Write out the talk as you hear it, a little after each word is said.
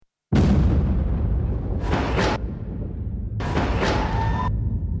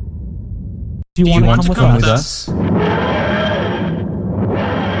Do you want to come with us?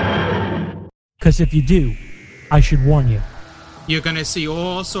 Because if you do, I should warn you. You're gonna see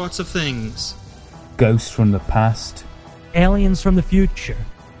all sorts of things. Ghosts from the past. Aliens from the future.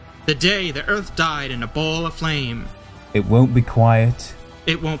 The day the Earth died in a ball of flame. It won't be quiet.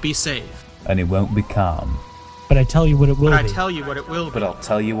 It won't be safe. And it won't be calm. But I tell you what it will be. But I'll tell you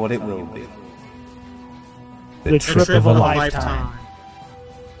what it will be. The trip of a lifetime.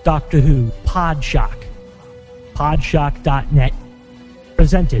 Doctor Who Podshock. Podshock.net.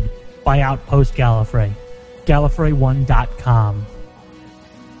 Presented by Outpost Gallifrey. Gallifrey1.com.